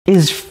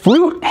Is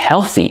fruit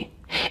healthy?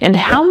 And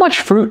how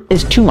much fruit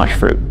is too much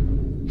fruit?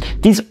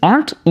 These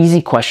aren't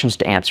easy questions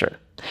to answer,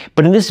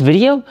 but in this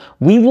video,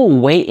 we will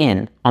weigh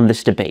in on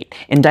this debate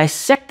and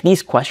dissect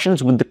these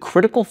questions with the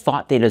critical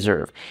thought they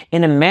deserve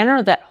in a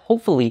manner that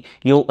hopefully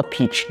you'll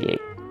appreciate.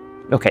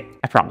 Okay,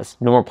 I promise,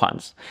 no more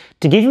puns.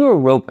 To give you a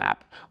roadmap,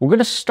 we're going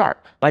to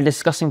start by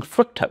discussing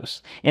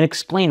fructose and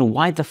explain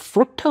why the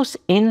fructose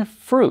in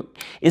fruit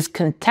is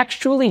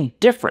contextually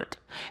different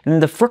than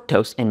the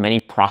fructose in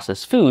many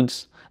processed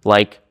foods,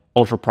 like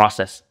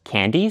ultra-processed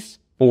candies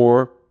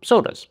or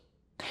sodas.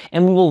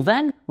 And we will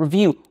then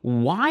review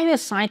why the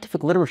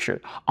scientific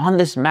literature on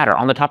this matter,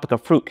 on the topic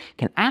of fruit,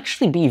 can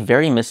actually be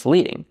very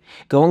misleading,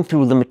 going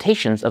through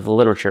limitations of the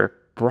literature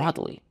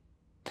broadly.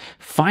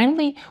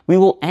 Finally, we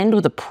will end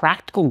with a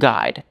practical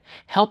guide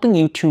helping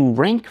you to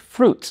rank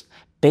fruits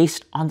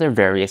based on their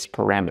various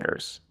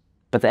parameters.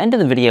 But at the end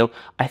of the video,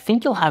 I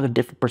think you'll have a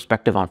different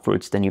perspective on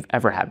fruits than you've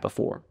ever had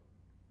before.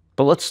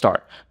 But let's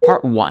start.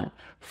 Part 1,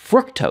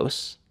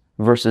 fructose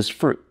versus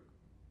fruit.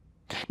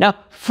 Now,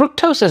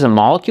 fructose as a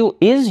molecule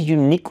is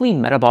uniquely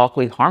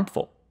metabolically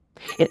harmful.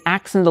 It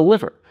acts in the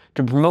liver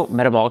to promote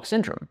metabolic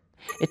syndrome.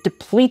 It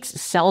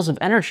depletes cells of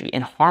energy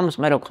and harms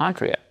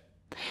mitochondria.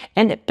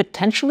 And it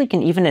potentially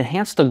can even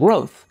enhance the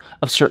growth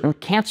of certain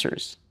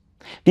cancers.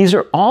 These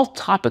are all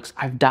topics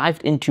I've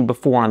dived into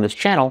before on this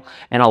channel,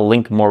 and I'll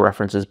link more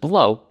references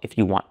below if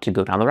you want to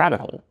go down the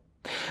rabbit hole.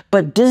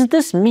 But does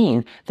this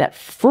mean that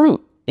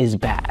fruit is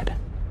bad?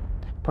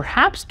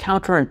 Perhaps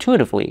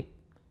counterintuitively,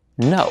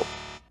 no.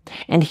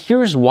 And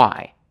here's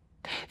why.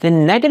 The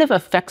negative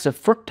effects of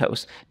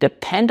fructose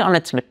depend on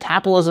its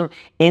metabolism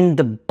in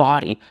the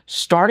body,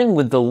 starting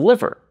with the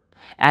liver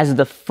as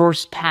the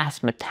first pass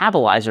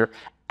metabolizer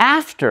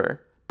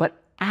after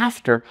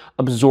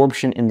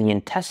absorption in the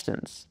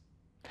intestines.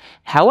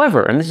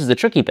 However, and this is the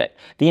tricky bit,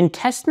 the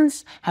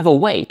intestines have a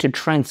way to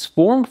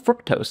transform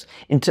fructose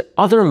into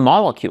other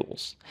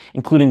molecules,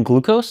 including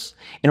glucose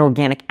and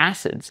organic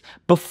acids,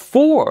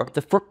 before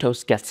the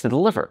fructose gets to the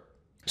liver.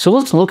 So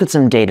let's look at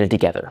some data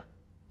together.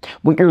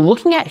 What you're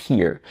looking at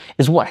here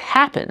is what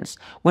happens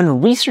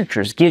when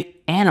researchers give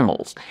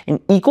animals an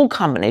equal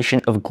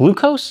combination of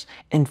glucose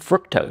and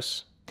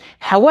fructose.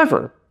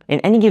 However, in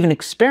any given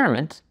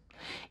experiment,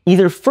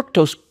 either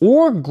fructose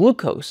or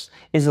glucose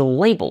is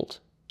labeled.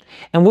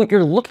 And what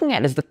you're looking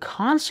at is the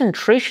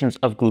concentrations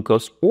of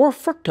glucose or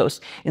fructose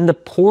in the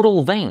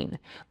portal vein,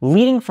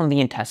 leading from the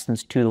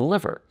intestines to the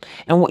liver.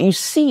 And what you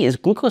see is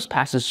glucose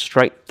passes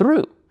straight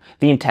through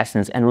the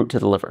intestines en route to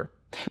the liver.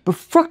 But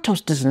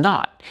fructose does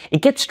not.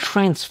 It gets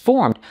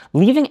transformed,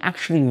 leaving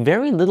actually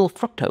very little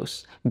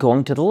fructose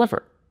going to the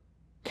liver.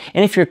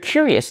 And if you're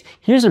curious,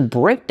 here's a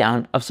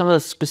breakdown of some of the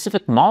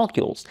specific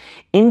molecules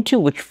into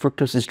which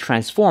fructose is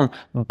transformed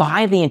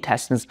by the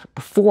intestines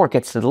before it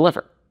gets to the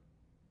liver.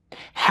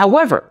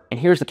 However,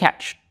 and here's the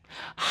catch,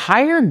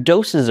 higher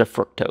doses of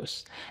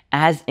fructose,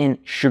 as in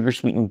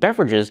sugar-sweetened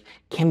beverages,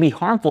 can be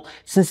harmful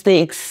since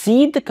they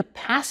exceed the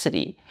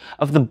capacity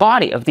of the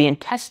body, of the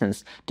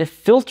intestines, to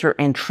filter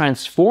and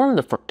transform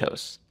the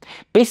fructose,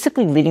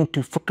 basically leading to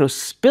fructose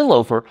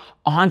spillover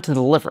onto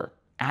the liver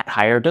at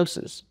higher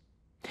doses.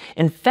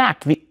 In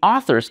fact, the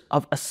authors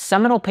of a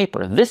seminal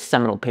paper, this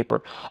seminal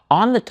paper,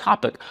 on the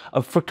topic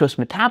of fructose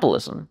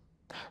metabolism,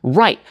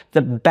 write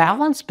the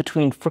balance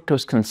between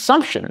fructose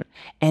consumption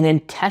and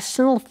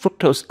intestinal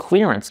fructose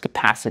clearance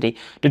capacity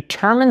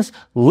determines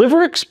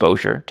liver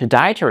exposure to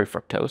dietary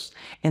fructose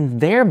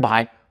and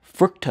thereby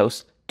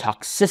fructose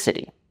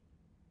toxicity.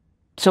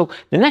 So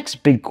the next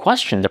big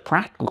question, the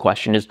practical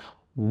question, is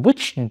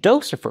which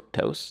dose of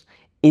fructose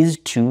is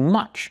too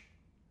much?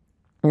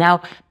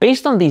 Now,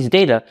 based on these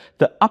data,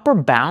 the upper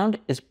bound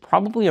is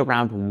probably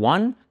around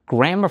 1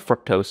 gram of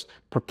fructose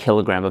per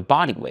kilogram of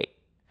body weight,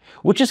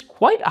 which is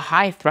quite a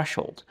high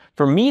threshold.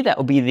 For me, that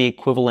would be the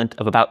equivalent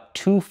of about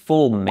 2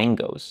 full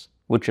mangoes,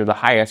 which are the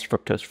highest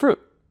fructose fruit.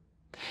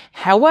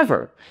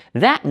 However,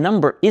 that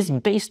number is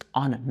based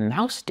on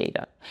mouse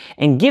data,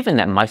 and given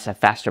that mice have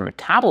faster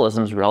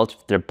metabolisms relative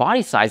to their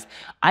body size,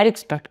 I'd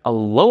expect a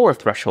lower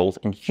threshold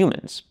in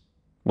humans.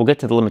 We'll get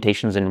to the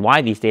limitations and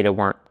why these data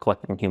weren't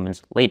collected in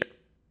humans later.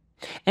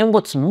 And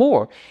what's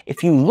more,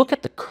 if you look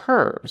at the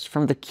curves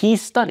from the key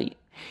study,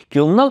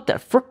 you'll note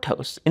that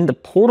fructose in the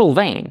portal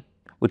vein,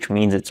 which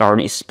means it's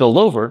already spilled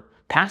over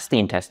past the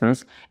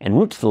intestines en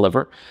route to the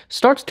liver,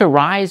 starts to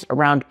rise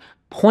around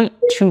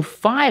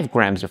 0.25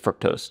 grams of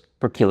fructose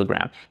per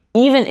kilogram,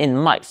 even in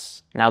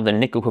mice. Now, the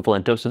NIC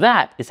equivalent dose of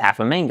that is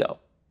half a mango.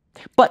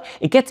 But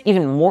it gets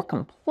even more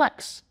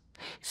complex,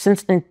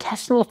 since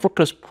intestinal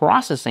fructose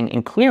processing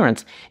and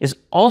clearance is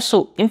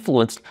also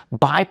influenced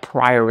by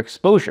prior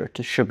exposure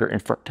to sugar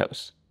and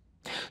fructose.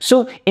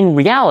 So in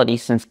reality,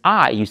 since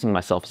I, using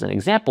myself as an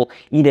example,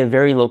 eat a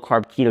very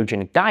low-carb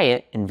ketogenic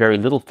diet and very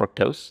little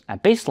fructose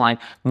at baseline,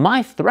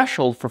 my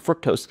threshold for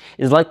fructose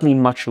is likely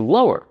much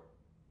lower.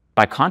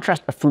 By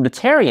contrast, a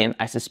fruitarian,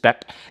 I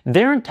suspect,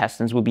 their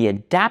intestines will be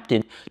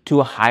adapted to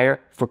a higher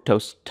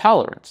fructose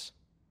tolerance.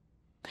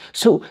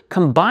 So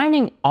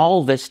combining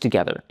all this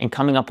together and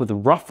coming up with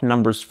rough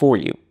numbers for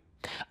you,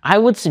 I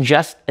would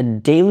suggest a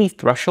daily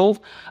threshold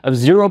of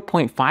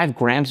 0.5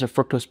 grams of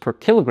fructose per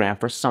kilogram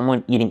for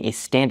someone eating a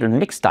standard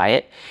mixed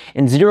diet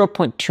and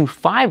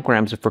 0.25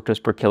 grams of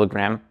fructose per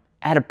kilogram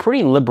at a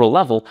pretty liberal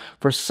level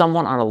for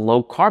someone on a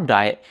low-carb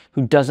diet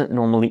who doesn't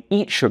normally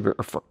eat sugar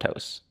or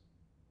fructose.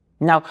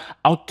 Now,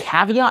 I'll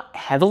caveat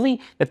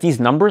heavily that these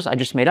numbers I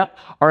just made up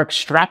are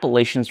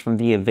extrapolations from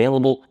the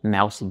available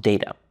mouse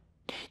data.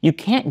 You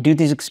can't do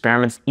these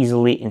experiments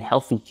easily in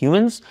healthy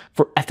humans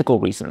for ethical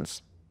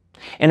reasons.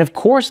 And of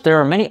course, there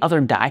are many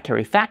other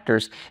dietary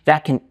factors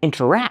that can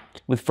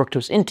interact with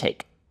fructose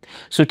intake.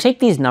 So take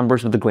these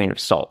numbers with a grain of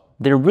salt.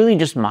 They're really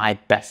just my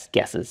best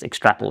guesses,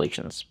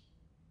 extrapolations.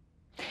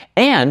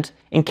 And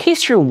in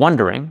case you're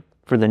wondering,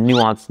 for the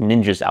nuanced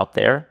ninjas out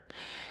there,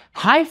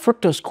 high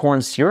fructose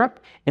corn syrup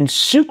and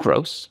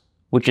sucrose,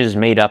 which is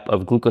made up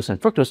of glucose and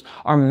fructose,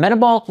 are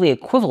metabolically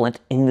equivalent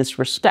in this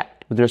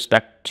respect, with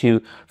respect to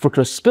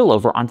fructose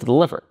spillover onto the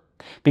liver,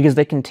 because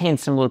they contain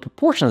similar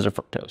proportions of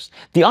fructose.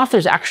 The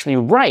author's actually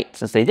right,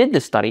 since they did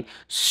this study.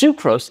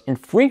 Sucrose and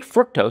free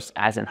fructose,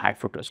 as in high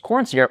fructose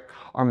corn syrup,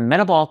 are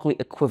metabolically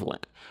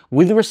equivalent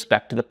with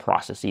respect to the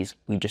processes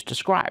we just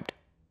described.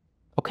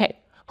 Okay,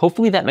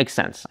 hopefully that makes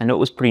sense. I know it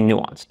was pretty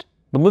nuanced.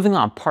 But moving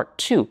on, part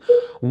 2.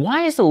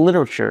 Why is the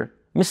literature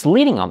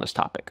misleading on this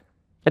topic?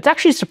 It's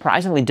actually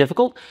surprisingly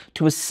difficult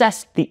to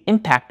assess the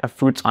impact of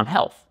fruits on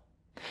health.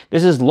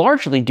 This is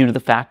largely due to the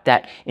fact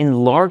that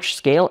in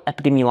large-scale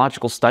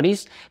epidemiological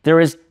studies, there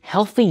is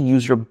healthy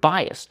user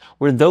bias,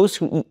 where those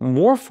who eat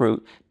more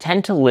fruit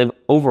tend to live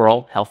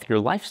overall healthier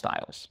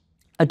lifestyles.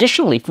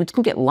 Additionally, fruits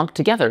can get lumped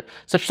together,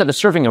 such that a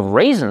serving of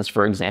raisins,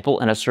 for example,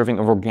 and a serving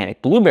of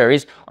organic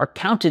blueberries are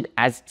counted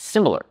as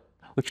similar,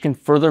 which can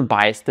further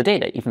bias the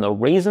data, even though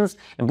raisins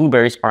and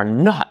blueberries are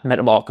not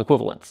metabolic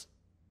equivalents.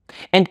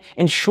 And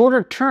in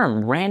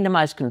shorter-term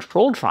randomized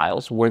controlled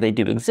trials, where they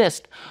do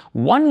exist,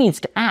 one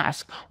needs to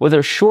ask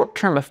whether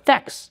short-term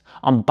effects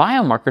on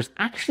biomarkers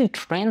actually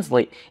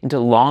translate into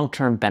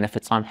long-term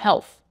benefits on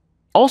health.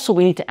 Also,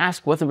 we need to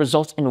ask whether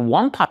results in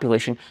one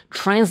population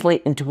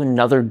translate into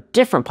another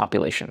different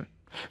population.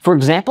 For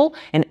example,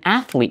 an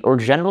athlete or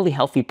generally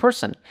healthy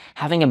person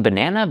having a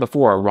banana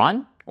before a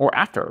run or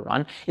after a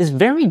run is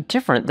very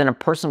different than a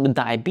person with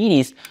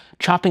diabetes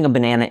chopping a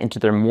banana into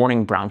their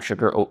morning brown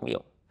sugar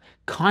oatmeal.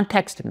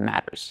 Context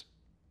matters.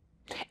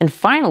 And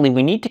finally,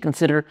 we need to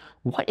consider,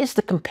 what is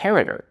the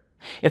comparator?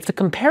 If the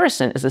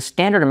comparison is a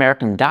standard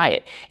American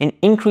diet and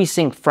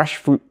increasing fresh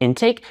fruit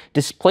intake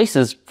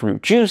displaces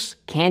fruit juice,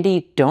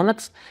 candy,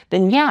 donuts,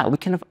 then yeah, we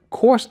can of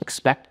course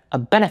expect a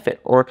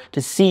benefit, or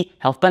to see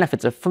health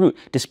benefits of fruit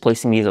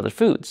displacing these other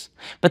foods.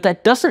 But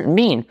that doesn't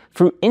mean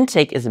fruit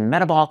intake is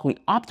metabolically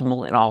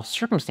optimal in all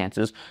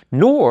circumstances,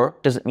 nor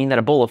does it mean that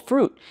a bowl of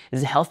fruit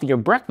is a healthier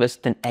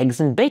breakfast than eggs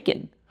and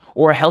bacon,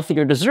 or a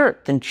healthier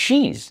dessert than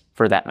cheese,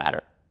 for that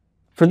matter.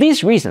 For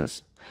these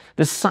reasons,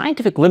 the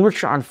scientific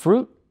literature on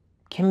fruit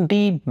can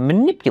be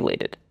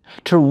manipulated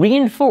to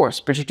reinforce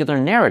particular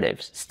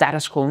narratives,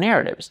 status quo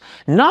narratives,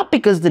 not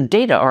because the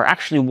data are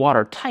actually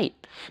watertight,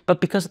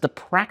 but because of the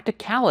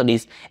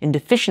practicalities and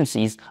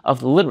deficiencies of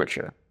the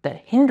literature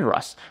that hinder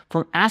us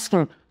from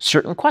asking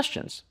certain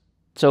questions.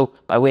 So,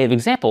 by way of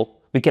example,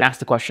 we could ask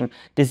the question,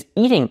 does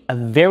eating a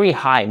very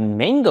high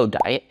mango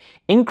diet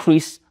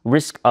increase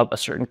risk of a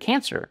certain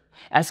cancer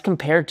as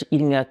compared to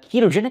eating a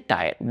ketogenic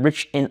diet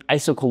rich in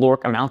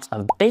isocaloric amounts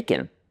of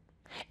bacon?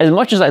 As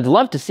much as I'd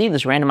love to see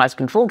this randomized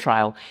control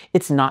trial,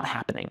 it's not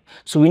happening.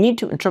 So we need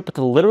to interpret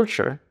the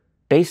literature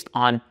based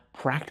on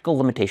practical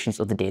limitations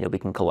of the data we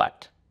can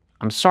collect.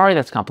 I'm sorry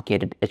that's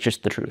complicated, it's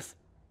just the truth.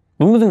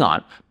 Moving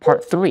on,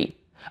 part 3,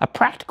 a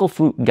practical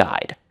fruit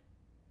guide.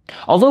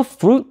 Although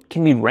fruit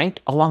can be ranked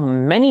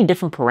along many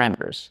different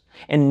parameters,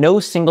 and no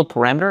single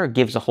parameter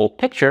gives a whole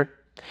picture,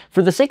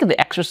 for the sake of the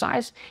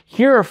exercise,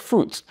 here are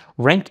fruits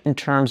ranked in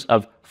terms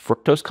of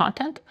fructose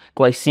content,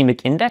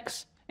 glycemic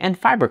index, and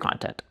fiber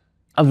content.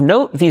 Of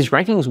note, these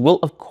rankings will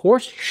of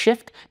course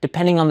shift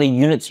depending on the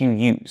units you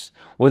use,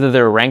 whether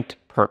they're ranked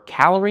per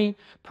calorie,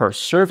 per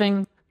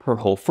serving, per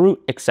whole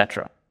fruit,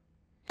 etc.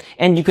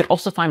 And you can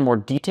also find more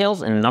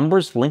details and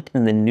numbers linked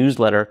in the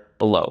newsletter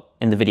below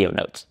in the video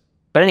notes.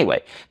 But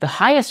anyway, the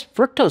highest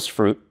fructose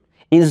fruit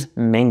is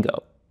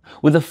mango,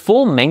 with a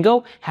full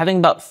mango having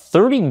about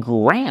 30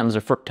 grams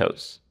of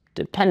fructose,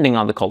 depending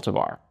on the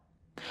cultivar.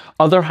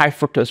 Other high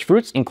fructose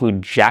fruits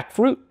include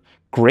jackfruit,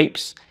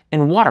 grapes,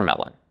 and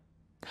watermelon.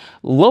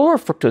 Lower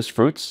fructose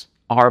fruits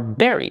are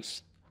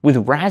berries,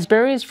 with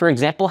raspberries, for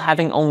example,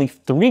 having only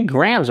 3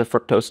 grams of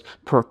fructose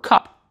per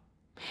cup,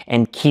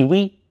 and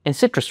kiwi and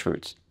citrus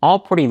fruits, all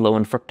pretty low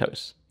in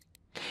fructose.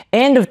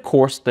 And of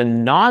course, the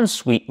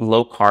non-sweet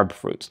low-carb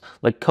fruits,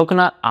 like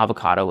coconut,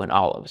 avocado, and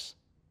olives.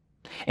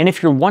 And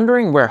if you're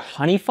wondering where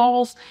honey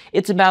falls,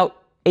 it's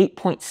about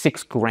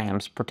 8.6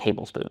 grams per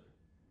tablespoon.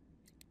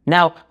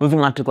 Now,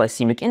 moving on to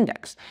glycemic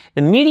index.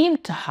 The medium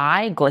to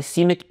high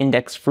glycemic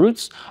index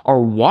fruits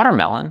are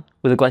watermelon,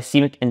 with a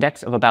glycemic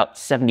index of about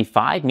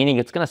 75, meaning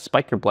it's going to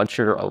spike your blood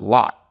sugar a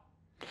lot.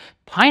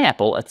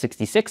 Pineapple at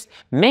 66,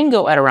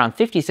 mango at around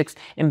 56,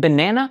 and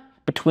banana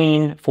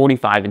between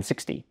 45 and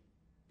 60.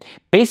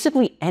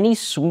 Basically, any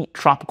sweet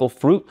tropical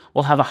fruit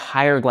will have a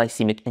higher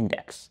glycemic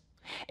index.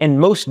 And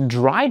most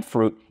dried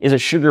fruit is a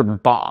sugar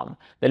bomb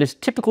that is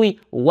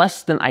typically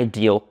less than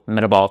ideal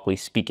metabolically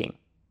speaking.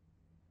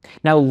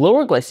 Now,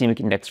 lower glycemic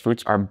index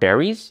fruits are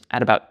berries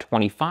at about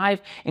 25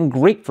 and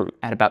grapefruit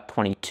at about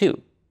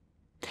 22.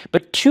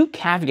 But two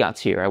caveats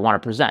here I want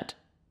to present.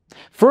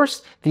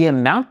 First, the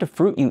amount of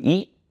fruit you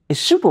eat is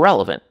super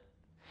relevant.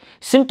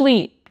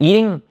 Simply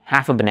eating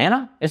half a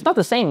banana is not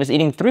the same as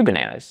eating 3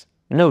 bananas.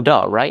 No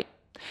duh, right?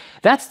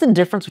 That's the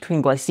difference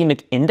between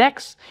glycemic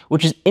index,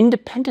 which is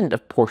independent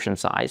of portion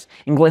size,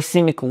 and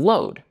glycemic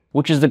load,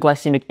 which is the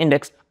glycemic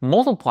index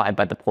multiplied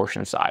by the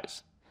portion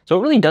size. So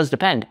it really does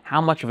depend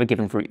how much of a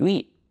given fruit you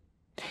eat.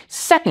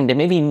 Second, and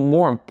maybe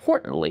more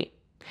importantly,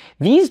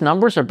 these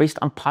numbers are based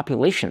on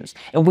populations,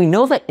 and we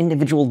know that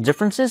individual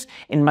differences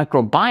in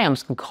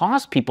microbiomes can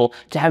cause people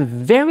to have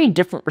very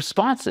different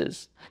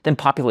responses than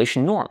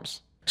population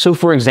norms. So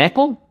for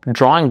example,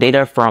 drawing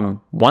data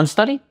from one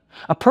study,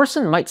 a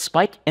person might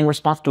spike in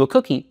response to a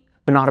cookie,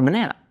 but not a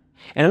banana.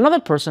 And another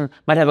person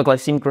might have a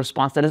glycemic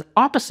response that is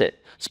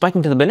opposite,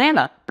 spiking to the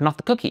banana, but not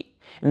the cookie.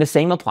 And the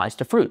same applies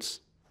to fruits.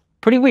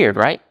 Pretty weird,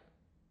 right?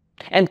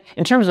 And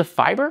in terms of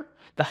fiber,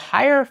 the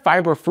higher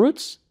fiber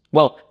fruits,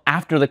 well,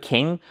 after the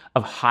king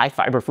of high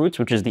fiber fruits,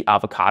 which is the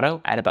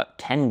avocado at about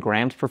 10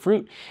 grams per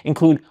fruit,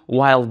 include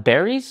wild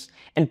berries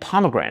and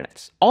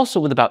pomegranates, also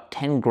with about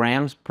 10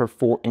 grams per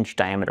 4-inch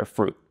diameter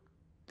fruit.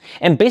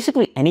 And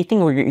basically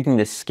anything where you're eating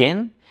the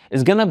skin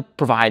is going to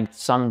provide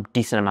some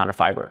decent amount of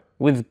fiber,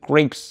 with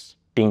grapes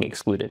being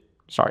excluded.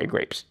 Sorry,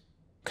 grapes.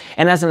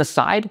 And as an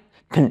aside,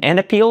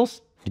 banana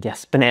peels,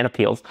 yes, banana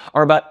peels,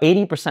 are about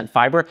 80%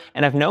 fiber,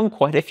 and I've known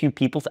quite a few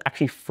people to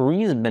actually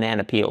freeze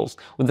banana peels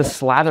with a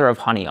slather of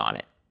honey on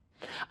it.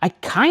 I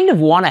kind of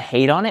want to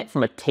hate on it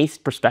from a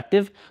taste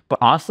perspective, but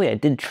honestly, I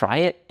did try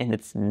it, and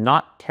it's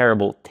not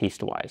terrible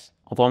taste-wise,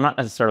 although I'm not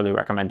necessarily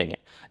recommending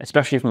it,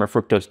 especially from a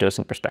fructose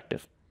dosing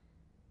perspective.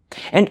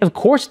 And of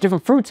course,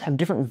 different fruits have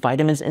different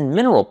vitamins and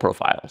mineral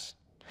profiles.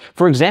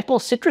 For example,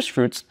 citrus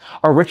fruits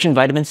are rich in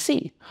vitamin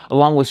C,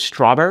 along with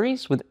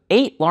strawberries, with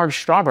 8 large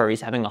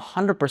strawberries having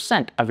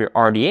 100% of your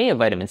RDA of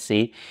vitamin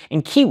C,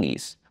 and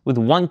kiwis, with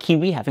 1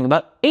 kiwi having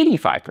about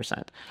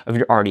 85% of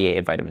your RDA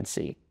of vitamin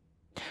C.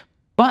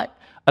 But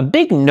a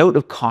big note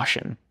of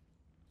caution.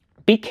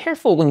 Be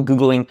careful when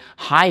Googling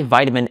high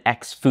vitamin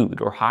X food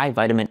or high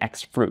vitamin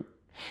X fruit,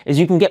 as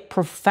you can get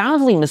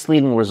profoundly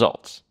misleading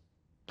results.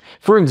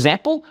 For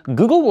example,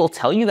 Google will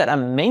tell you that a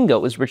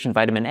mango is rich in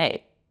vitamin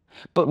A,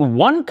 but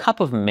 1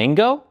 cup of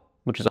mango,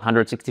 which is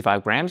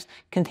 165 grams,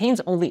 contains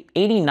only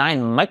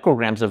 89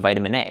 micrograms of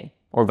vitamin A,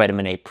 or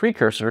vitamin A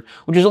precursor,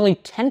 which is only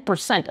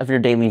 10% of your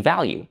daily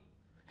value.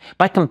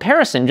 By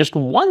comparison, just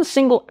 1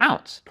 single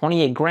ounce,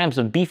 28 grams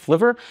of beef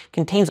liver,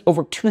 contains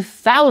over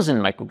 2,000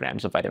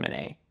 micrograms of vitamin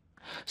A.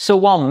 So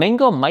while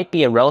mango might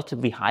be a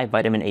relatively high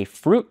vitamin A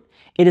fruit,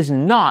 it is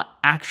not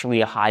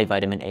actually a high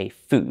vitamin A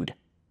food.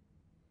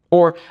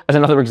 Or, as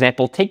another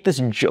example, take this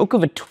joke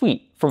of a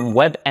tweet from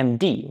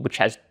WebMD, which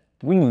has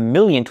 3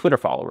 million Twitter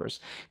followers,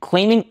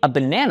 claiming a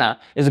banana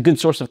is a good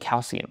source of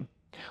calcium.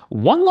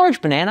 1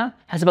 large banana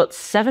has about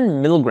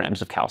 7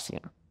 milligrams of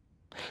calcium.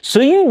 So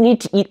you need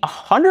to eat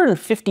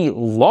 150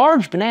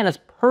 large bananas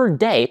per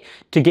day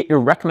to get your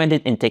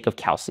recommended intake of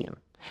calcium.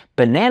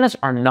 Bananas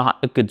are not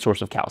a good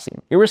source of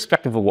calcium,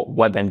 irrespective of what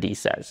WebMD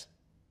says.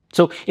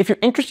 So if you're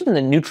interested in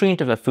the nutrient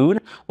of a food,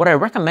 what I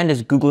recommend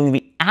is Googling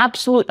the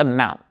absolute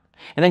amount,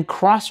 and then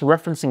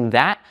cross-referencing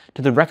that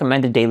to the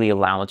recommended daily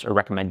allowance or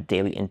recommended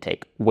daily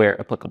intake, where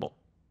applicable.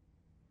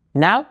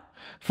 Now,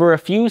 for a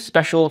few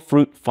special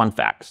fruit fun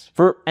facts,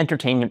 for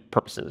entertainment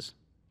purposes.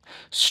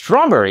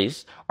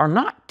 Strawberries are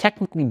not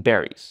technically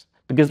berries,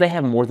 because they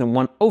have more than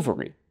 1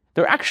 ovary.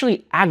 They're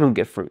actually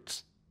aggregate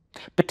fruits.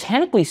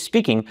 Botanically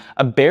speaking,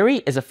 a berry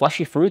is a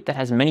fleshy fruit that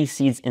has many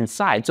seeds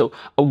inside, so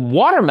a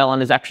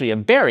watermelon is actually a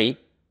berry,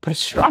 but a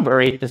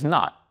strawberry is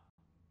not.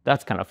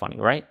 That's kind of funny,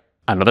 right?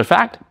 Another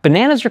fact,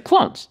 bananas are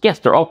clones. Yes,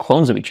 they're all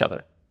clones of each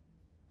other.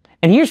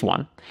 And here's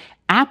one.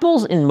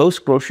 Apples in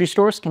most grocery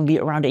stores can be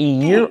around a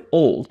year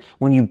old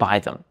when you buy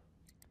them.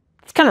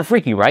 It's kind of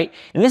freaky, right?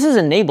 And this is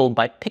enabled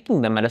by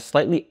picking them at a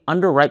slightly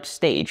underripe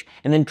stage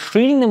and then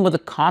treating them with a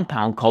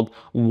compound called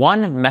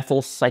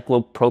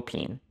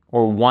 1-methylcyclopropene,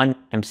 or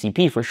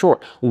 1-MCP for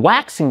short,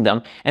 waxing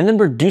them and then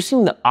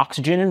reducing the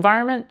oxygen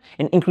environment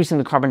and increasing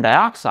the carbon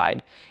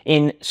dioxide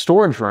in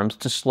storage rooms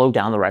to slow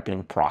down the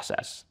ripening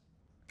process.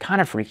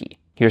 Kind of freaky.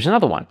 Here's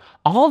another one.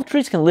 Olive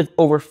trees can live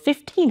over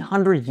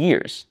 1,500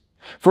 years.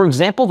 For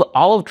example, the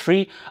olive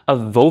tree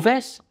of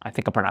Voves, I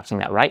think I'm pronouncing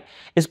that right,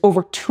 is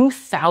over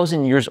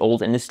 2,000 years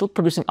old and is still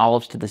producing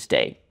olives to this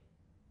day.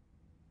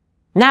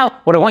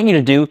 Now, what I want you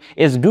to do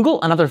is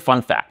Google another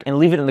fun fact and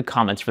leave it in the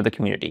comments for the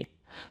community.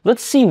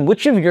 Let's see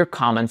which of your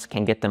comments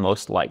can get the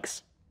most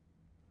likes.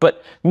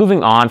 But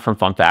moving on from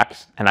fun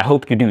facts, and I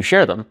hope you do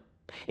share them,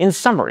 in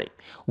summary,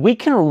 we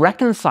can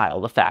reconcile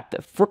the fact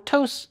that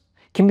fructose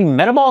can be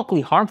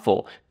metabolically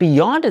harmful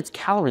beyond its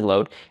calorie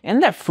load,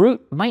 and that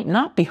fruit might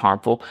not be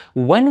harmful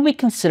when we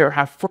consider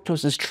how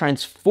fructose is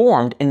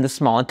transformed in the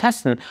small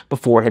intestine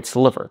before it hits the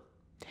liver.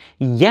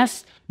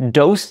 Yes,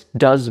 dose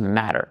does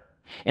matter,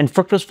 and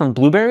fructose from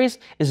blueberries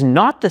is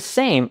not the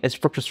same as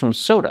fructose from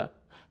soda,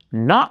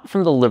 not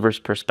from the liver's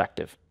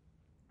perspective.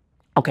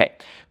 Okay,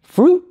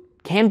 fruit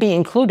can be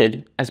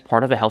included as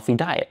part of a healthy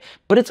diet,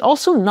 but it's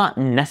also not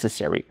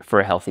necessary for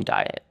a healthy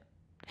diet.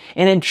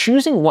 And in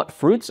choosing what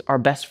fruits are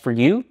best for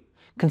you,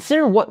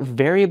 consider what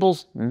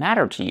variables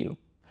matter to you.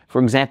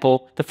 For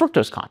example, the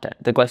fructose content,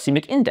 the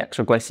glycemic index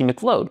or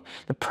glycemic load,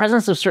 the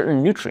presence of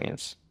certain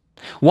nutrients,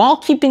 while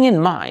keeping in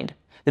mind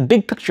the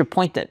big picture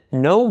point that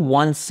no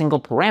one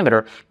single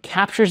parameter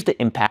captures the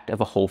impact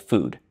of a whole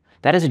food.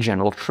 That is a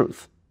general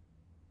truth.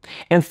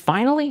 And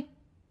finally,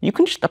 you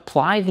can just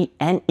apply the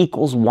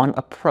N=1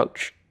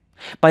 approach.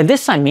 By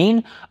this I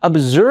mean,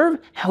 observe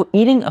how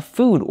eating a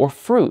food or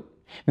fruit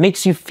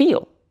makes you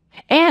feel,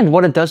 and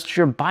what it does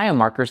to your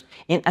biomarkers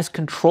in as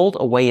controlled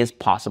a way as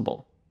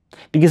possible.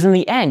 Because in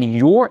the end,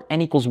 your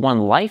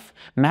N=1 life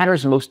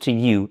matters most to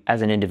you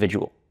as an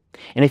individual.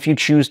 And if you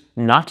choose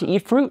not to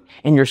eat fruit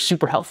and you're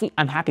super healthy,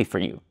 I'm happy for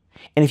you.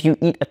 And if you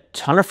eat a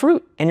ton of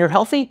fruit and you're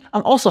healthy,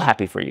 I'm also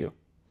happy for you.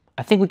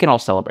 I think we can all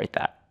celebrate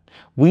that.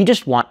 We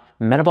just want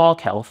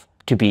metabolic health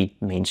to be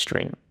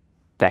mainstream.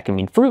 That can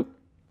mean fruit,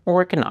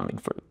 or it cannot mean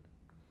fruit.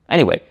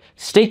 Anyway,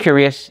 stay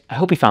curious. I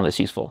hope you found this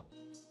useful.